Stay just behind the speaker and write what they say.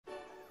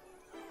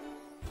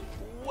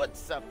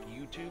What's up,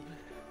 YouTube?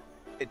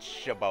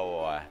 It's your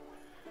boy,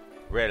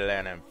 Red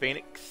Lantern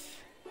Phoenix,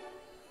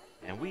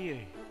 and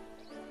we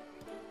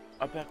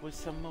are back with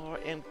some more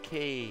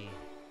MK.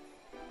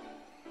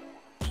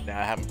 Now,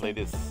 I haven't played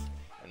this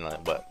in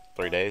like, what,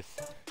 3 days?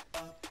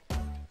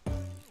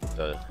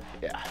 So,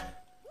 yeah,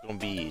 it's gonna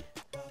be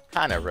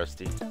kind of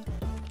rusty,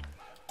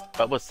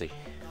 but we'll see.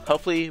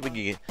 Hopefully,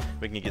 we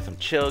can get some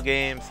chill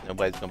games.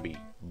 Nobody's gonna be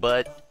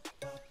butt.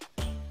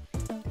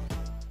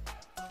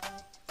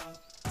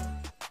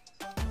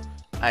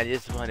 I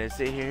just want to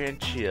sit here and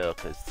chill,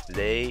 because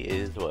today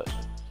is what?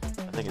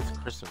 I think it's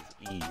Christmas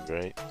Eve,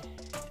 right?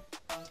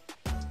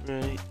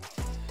 Right.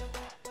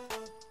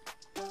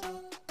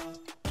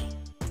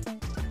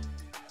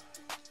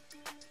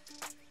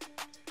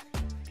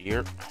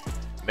 Yep.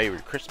 Merry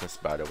Christmas,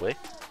 by the way.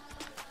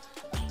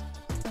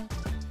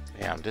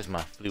 Damn, this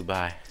month flew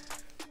by.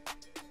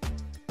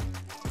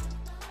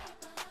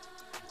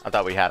 I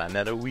thought we had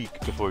another week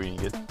before we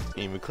get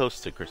even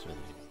close to Christmas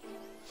Eve.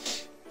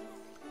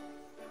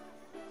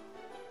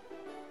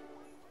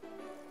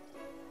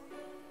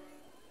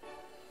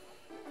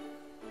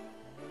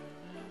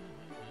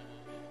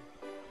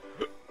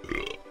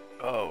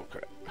 Oh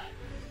crap.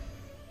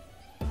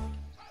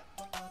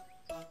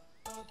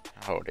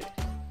 Hold it.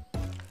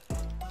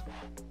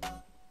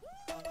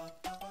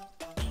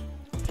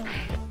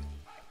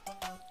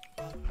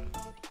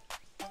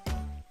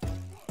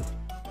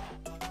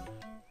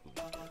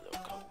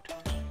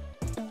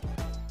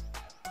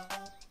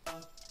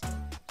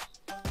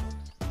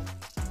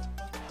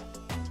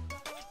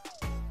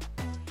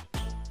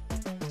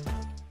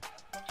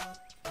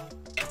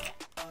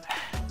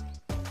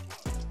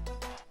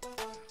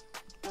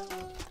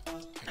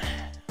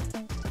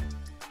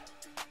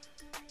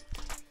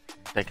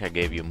 I think I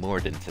gave you more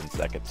than 10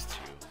 seconds to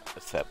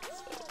accept, so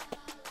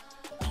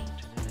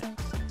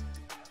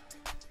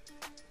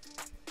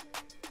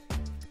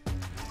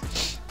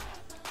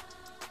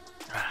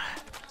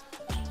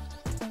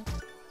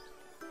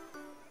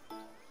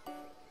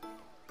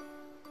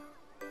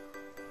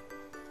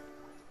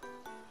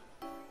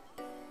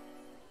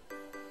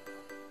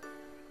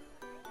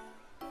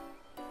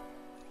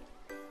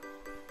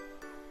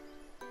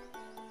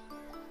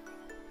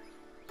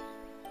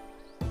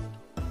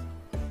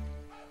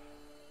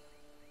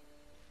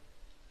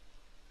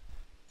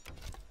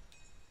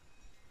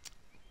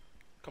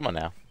come on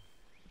now.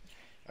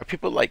 Are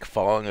people like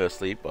falling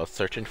asleep while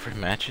searching for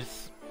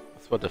matches?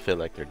 That's what I feel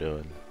like they're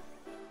doing.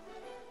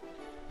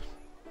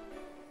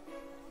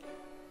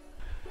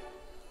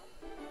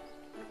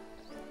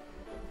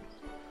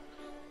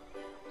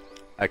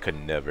 I could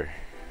never.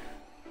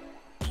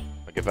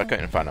 Like if I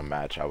couldn't find a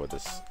match, I would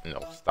just,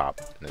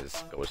 stop and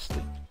just go to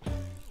sleep.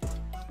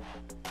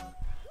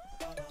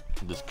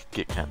 Just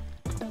get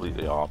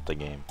completely off the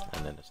game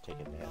and then just take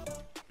a nap.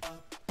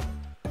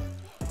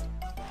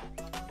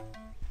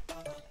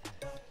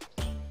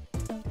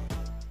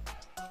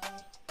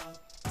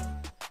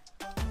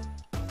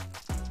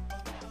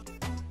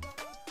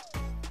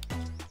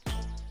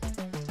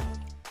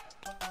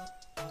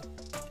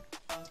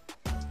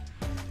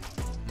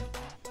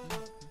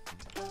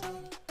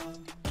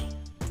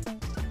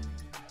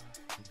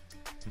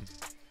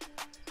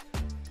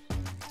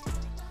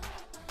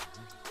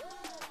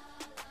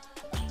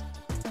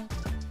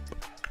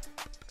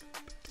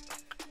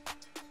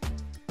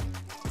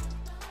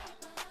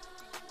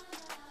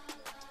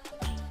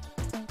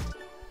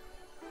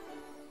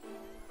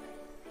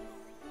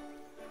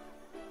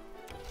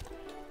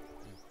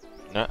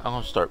 No, I'm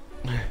gonna start.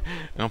 I'm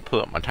gonna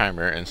pull up my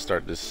timer and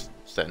start this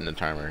setting the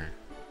timer.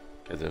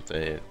 Because if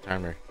the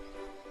timer,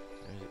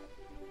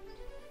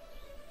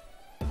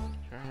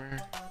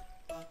 timer,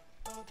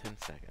 10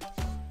 seconds.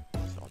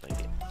 That's all they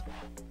get.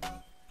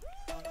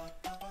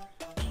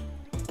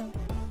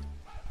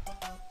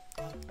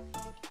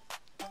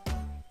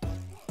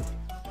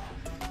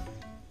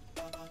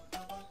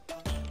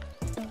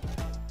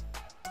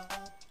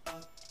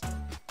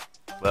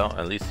 Well,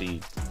 at least he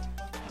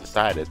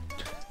decided.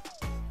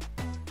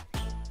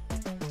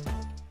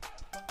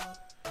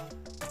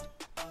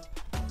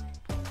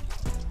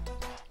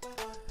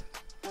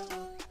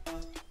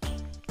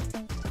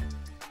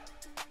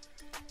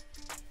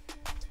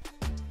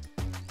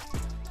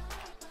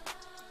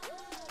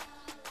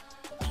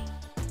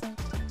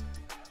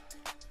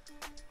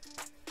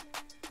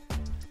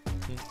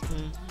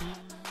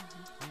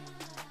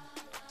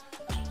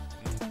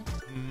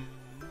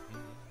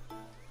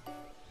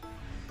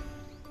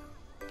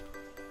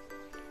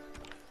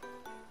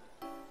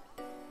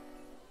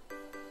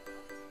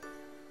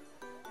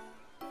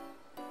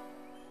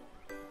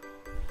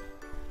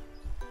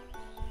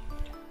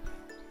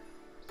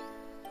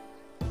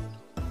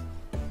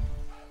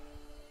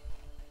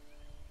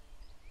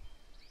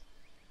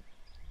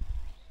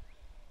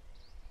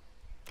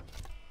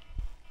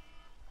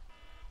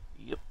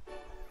 Yep.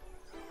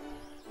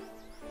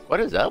 What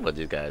is up with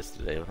you guys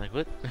today? I'm like,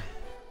 what?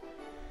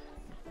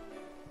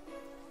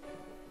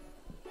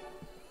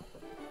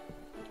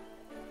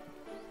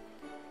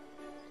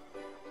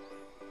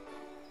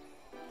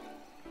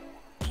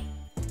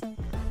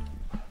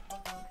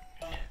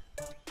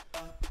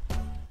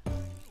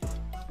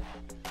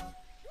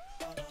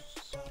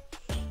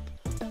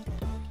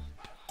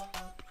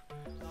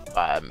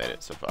 5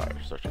 minutes so far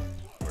searching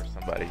for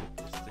somebody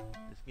just to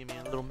give me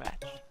a little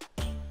match.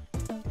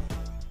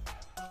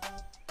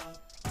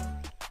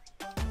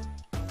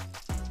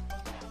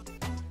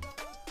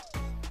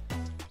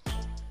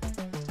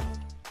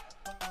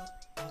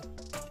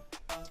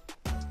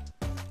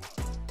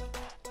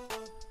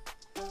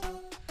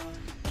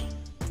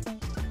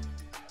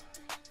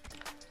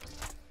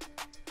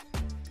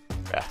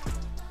 Yeah.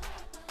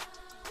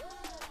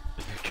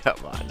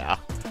 Come on now.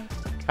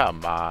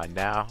 Come on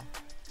now.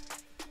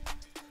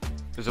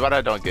 Because what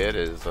I don't get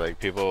is like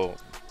people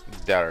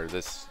that are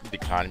this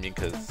economy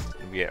because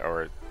we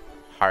are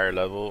higher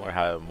level or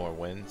have more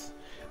wins.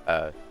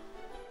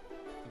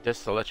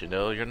 Just to let you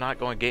know, you're not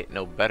going to get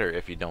no better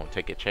if you don't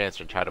take a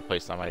chance or try to play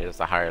somebody that's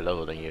a higher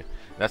level than you.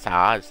 That's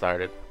how I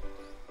started.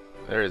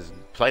 There's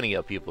plenty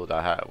of people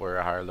that were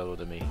a higher level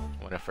than me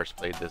when I first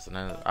played this, and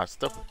I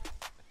still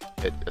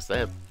it's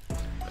them.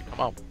 Like, come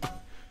on.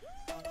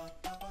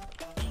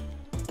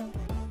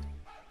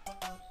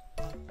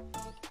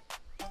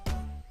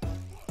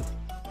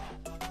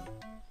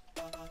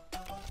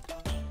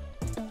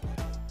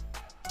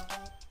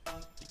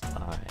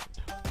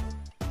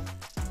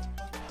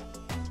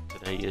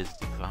 Today is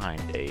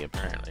decline day,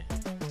 apparently.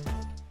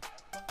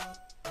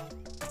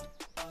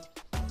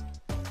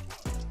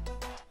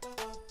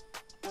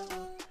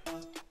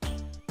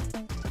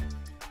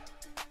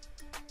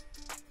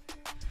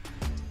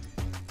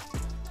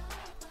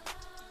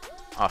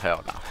 Oh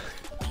hell no.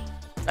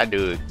 That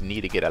dude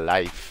need to get a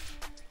life.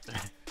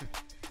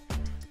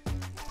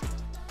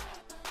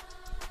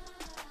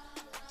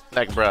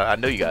 Like, bruh, I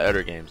know you got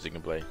other games you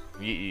can play.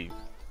 You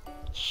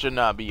should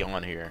not be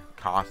on here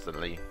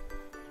constantly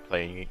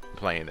playing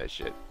that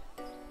shit.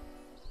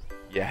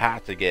 You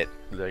have to get,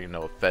 you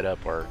know, fed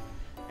up or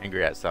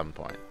angry at some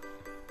point.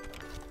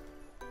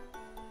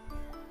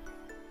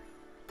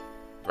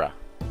 Bruh,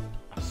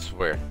 I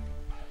swear.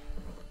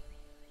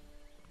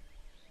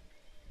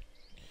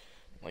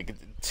 Like,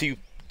 to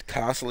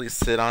constantly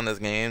sit on this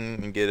game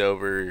and get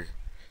over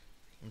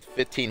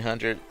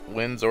 1,500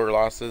 wins or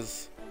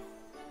losses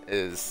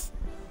is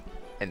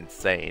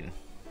insane.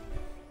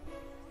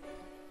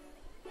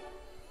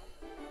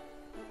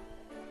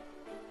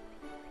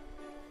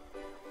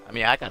 I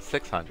mean, I got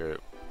 600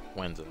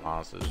 wins and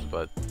losses,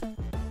 but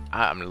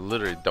I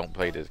literally don't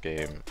play this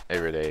game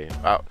every day.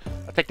 I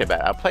take that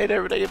back. I play it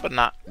every day, but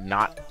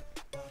not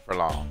for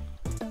long.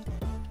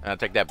 And I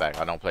take that back.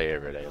 I don't play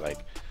every day. Like,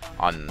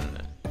 on...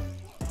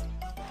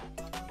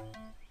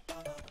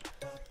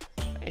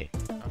 Hey,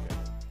 okay.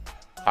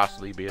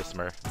 Possibly be a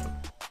Smurf.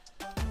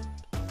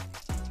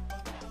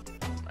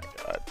 Oh my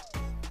god.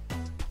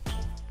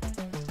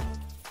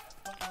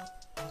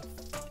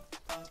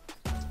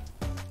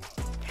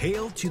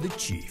 Hail to the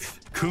chief.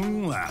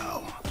 Kung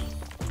Lao.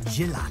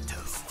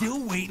 Gelato.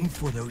 Still waiting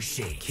for those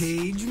shakes.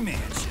 Cage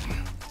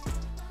Mansion.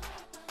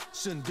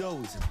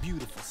 Shundou is a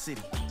beautiful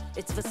city.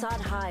 Its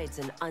facade hides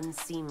an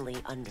unseemly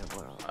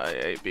underworld. I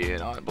hate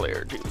being on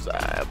player 2's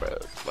side, bro.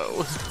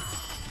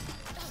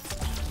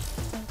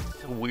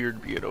 It's a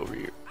weird beard over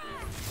here.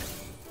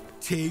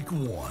 Take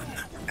one.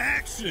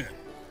 Action!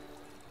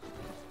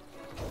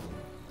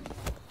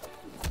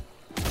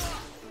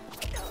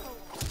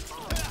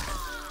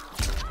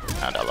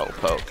 Not a low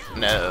poke.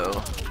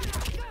 No.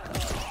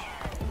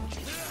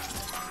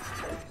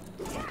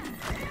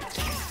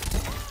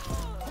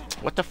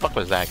 What the fuck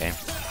was that game?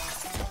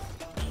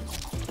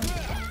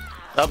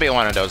 That'll be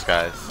one of those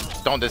guys.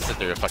 Don't just sit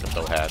there and fucking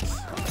throw hats.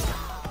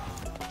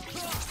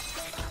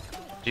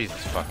 Jesus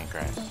fucking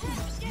Christ.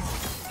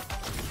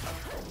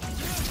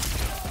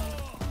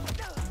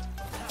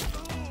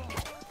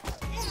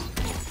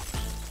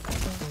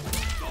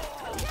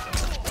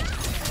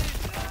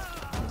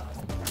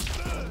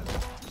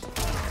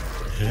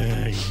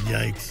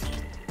 Yikes.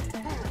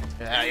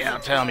 Yeah,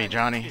 tell me,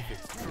 Johnny.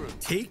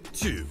 Take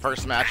two.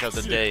 First match of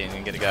the day and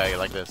you get a guy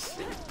like this.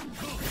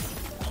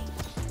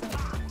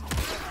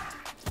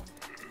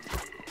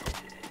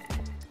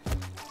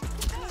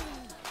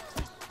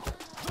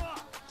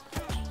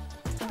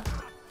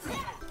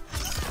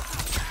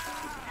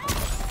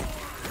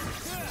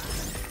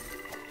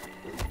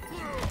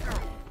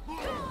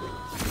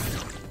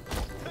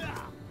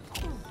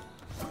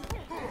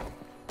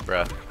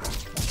 Bruh.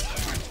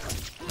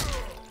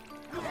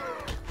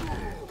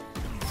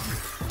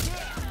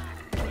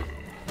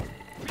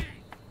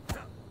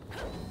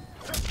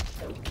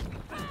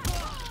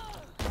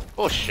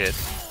 Bullshit.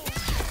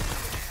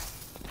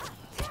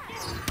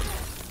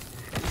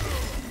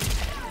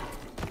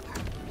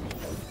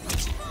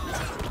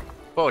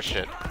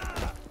 Bullshit.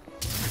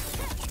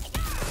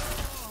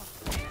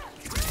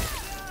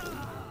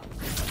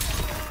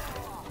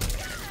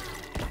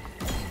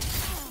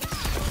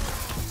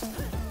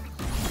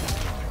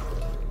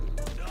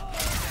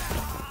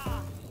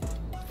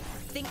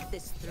 Think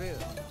this through.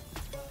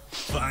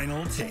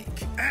 Final take.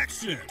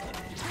 Action!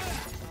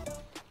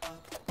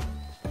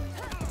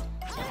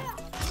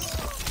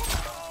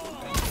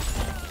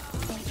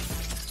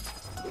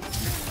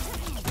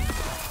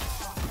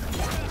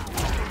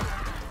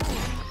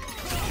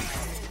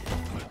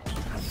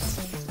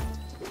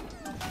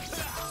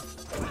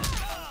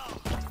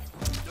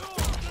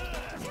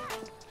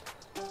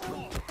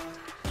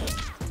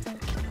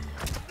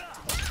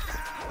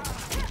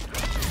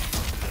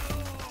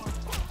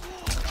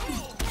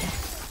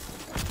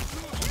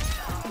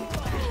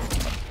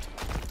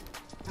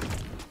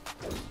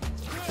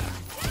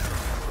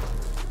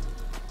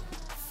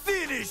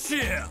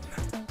 Finish him!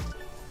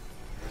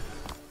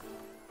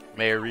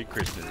 Merry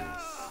Christmas.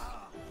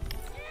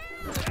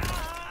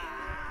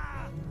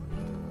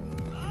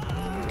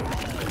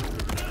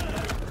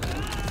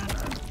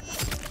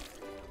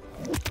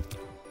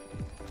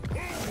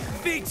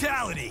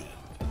 Fatality!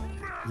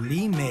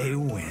 Li Mei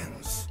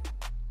wins.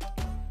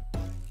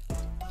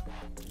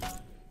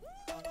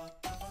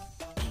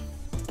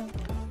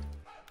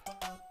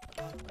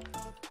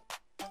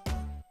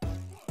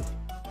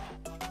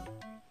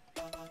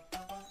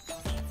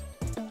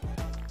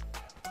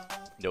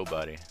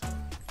 Nobody.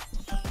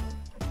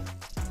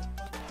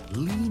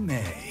 Li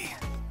Mei.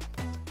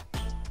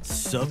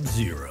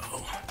 Sub-Zero.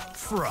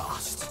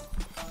 Frost.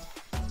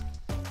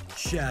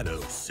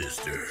 Shadow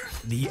Sister.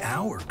 The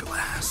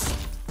Hourglass.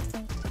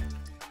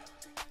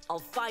 I'll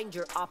find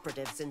your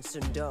operatives in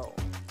Sundo.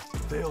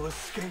 They'll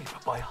escape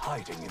by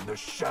hiding in the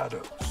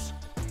shadows.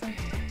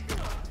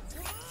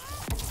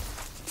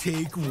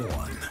 Take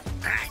one.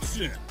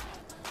 Action!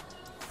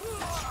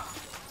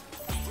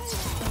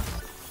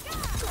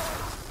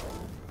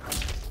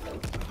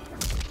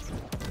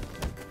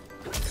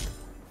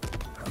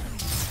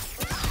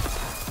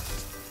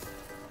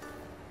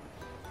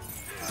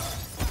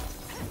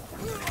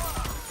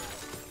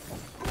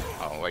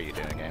 Oh, what are you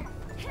doing, game?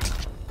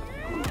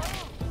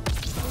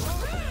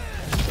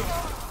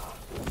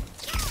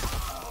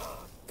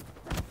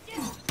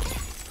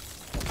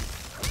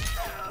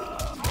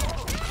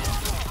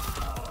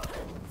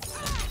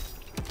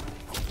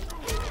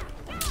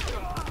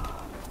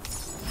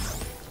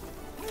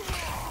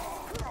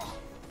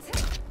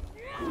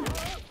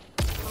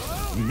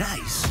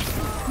 Nice.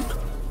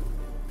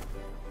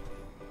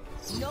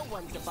 No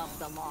one's above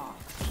the law.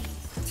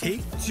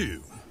 Take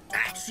two.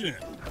 Action!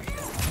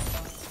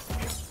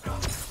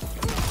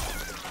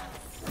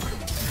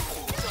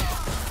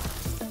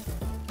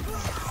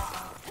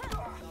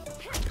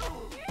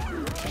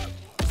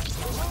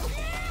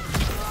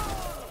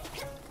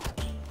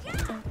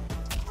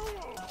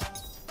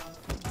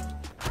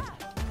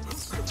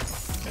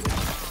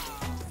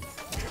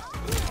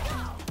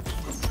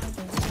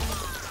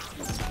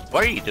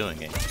 What are you doing,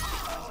 game?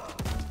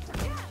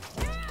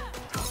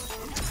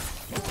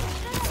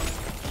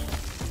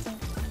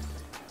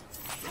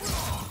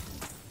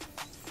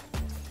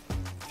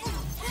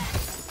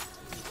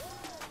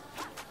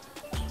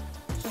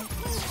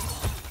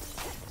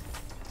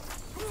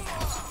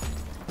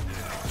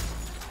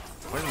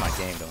 Where's my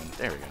game going?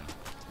 There we go.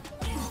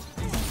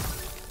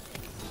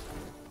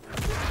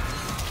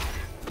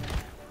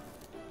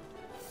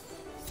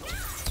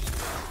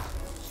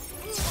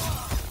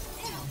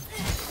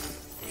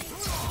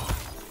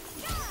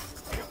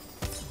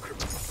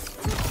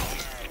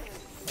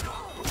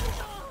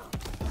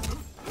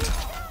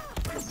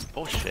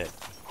 Oh shit.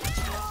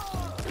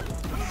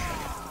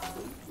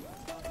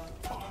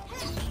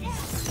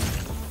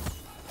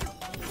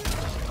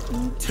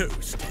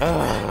 Toast.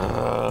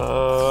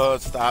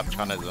 Stop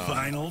trying to zone.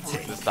 Final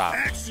take. Just stop.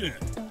 Action!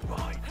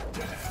 Right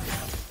there.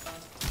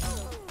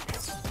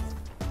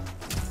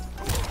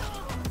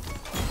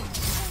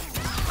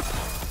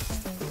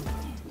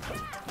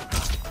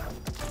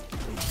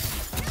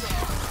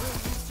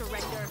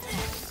 Surrender.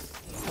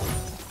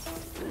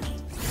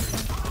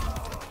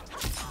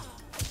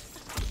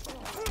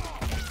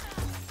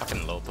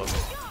 Fucking low poke.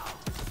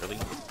 Really?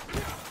 Come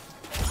here.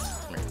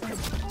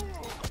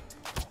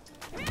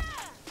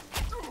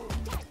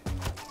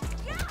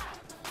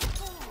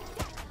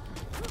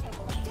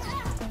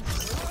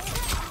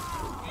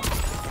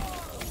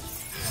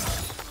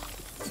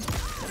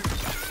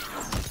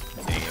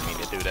 Didn't mean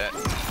to do that.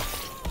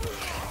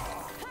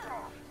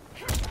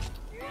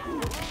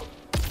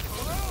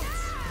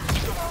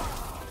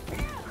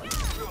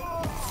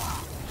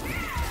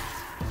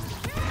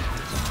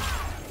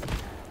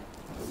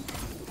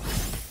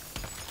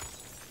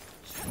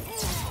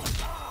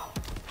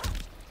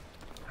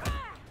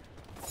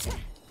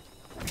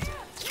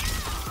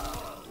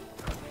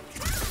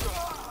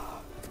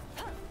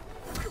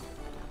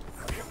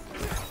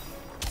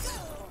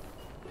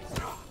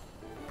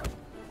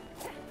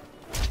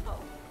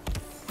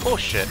 Oh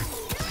shit.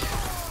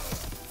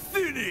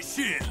 Finish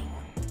him!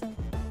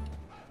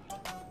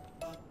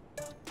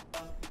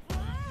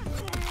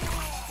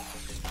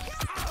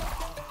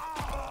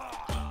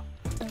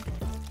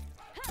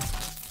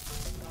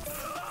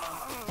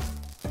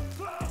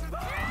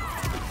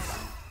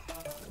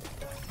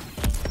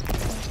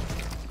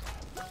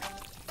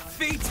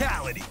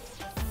 Fatality!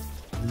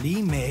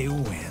 Li Mei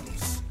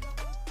wins.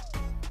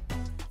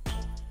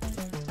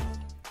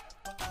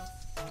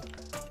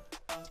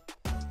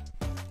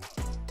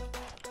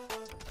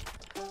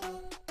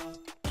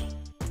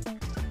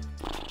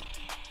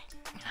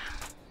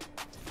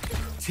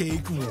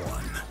 Take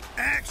one.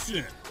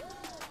 Action!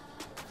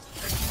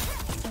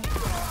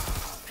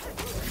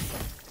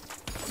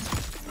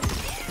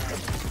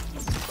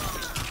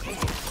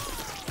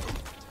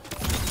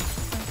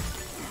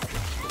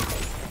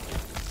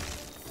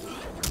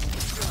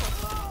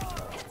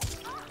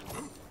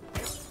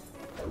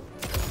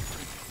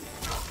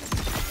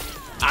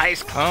 I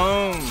Ice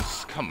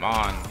cones! Come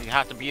on. You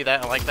have to be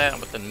that like that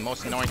with the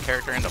most annoying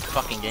character in the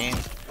fucking game.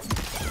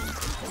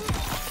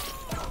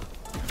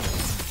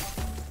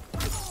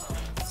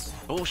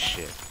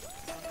 Bullshit.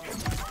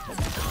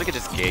 Look at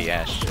this gay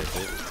ass shit,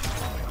 dude.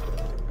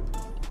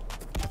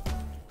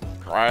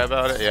 Cry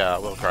about it? Yeah, I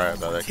will cry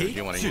about it because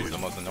you want to use the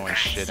most annoying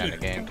shit in the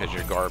game because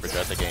you're garbage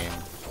at the game.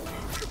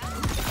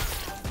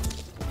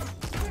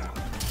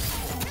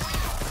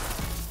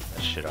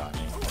 That shit on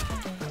you.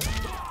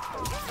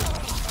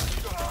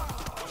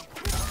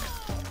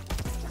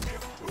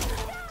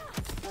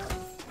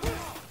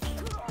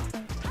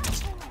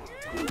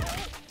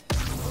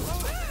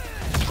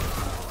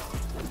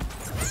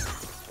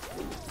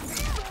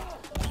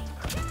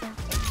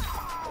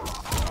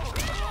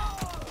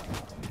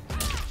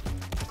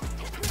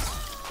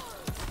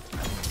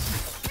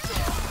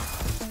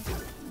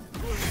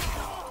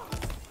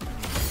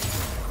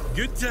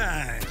 Good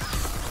time.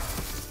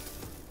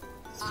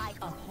 I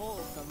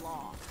uphold the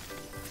law.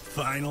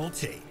 Final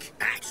take.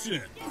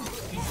 Action.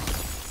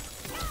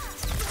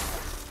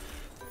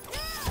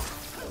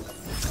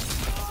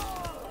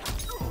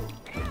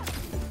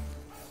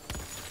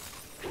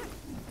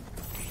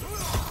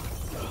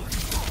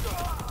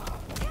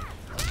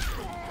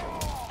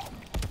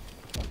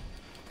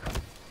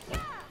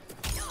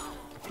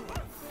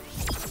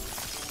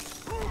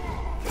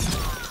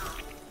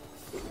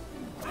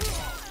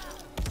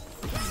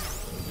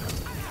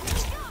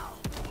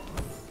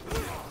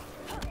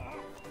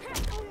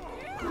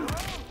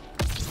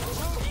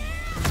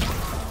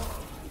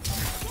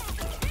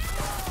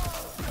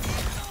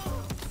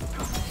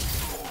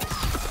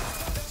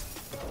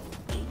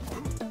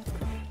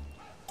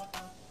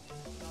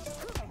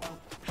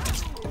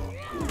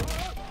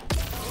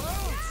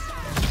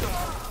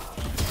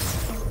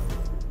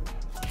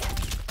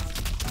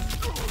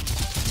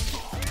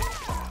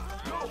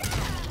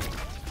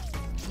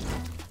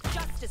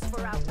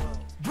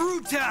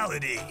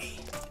 Brutality.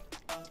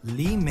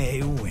 Li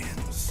Mei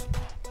wins.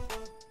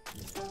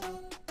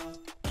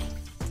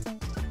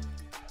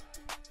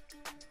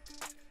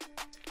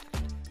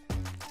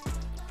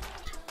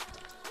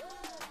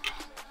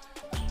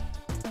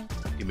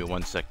 Give me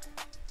 1 sec.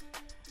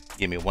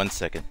 Give me 1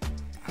 second.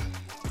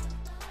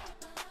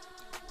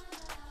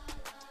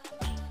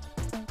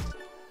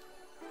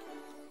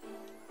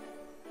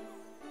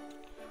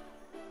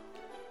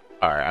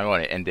 Alright, I'm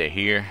going to end it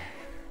here.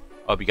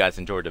 Hope you guys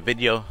enjoyed the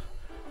video.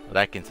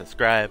 Like and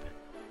subscribe.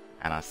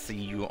 And I'll see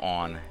you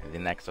on the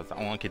next one.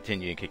 I want to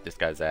continue and kick this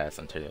guy's ass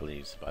until he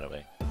leaves, by the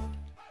way.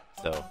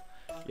 So,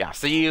 yeah,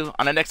 see you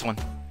on the next one.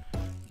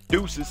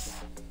 Deuces.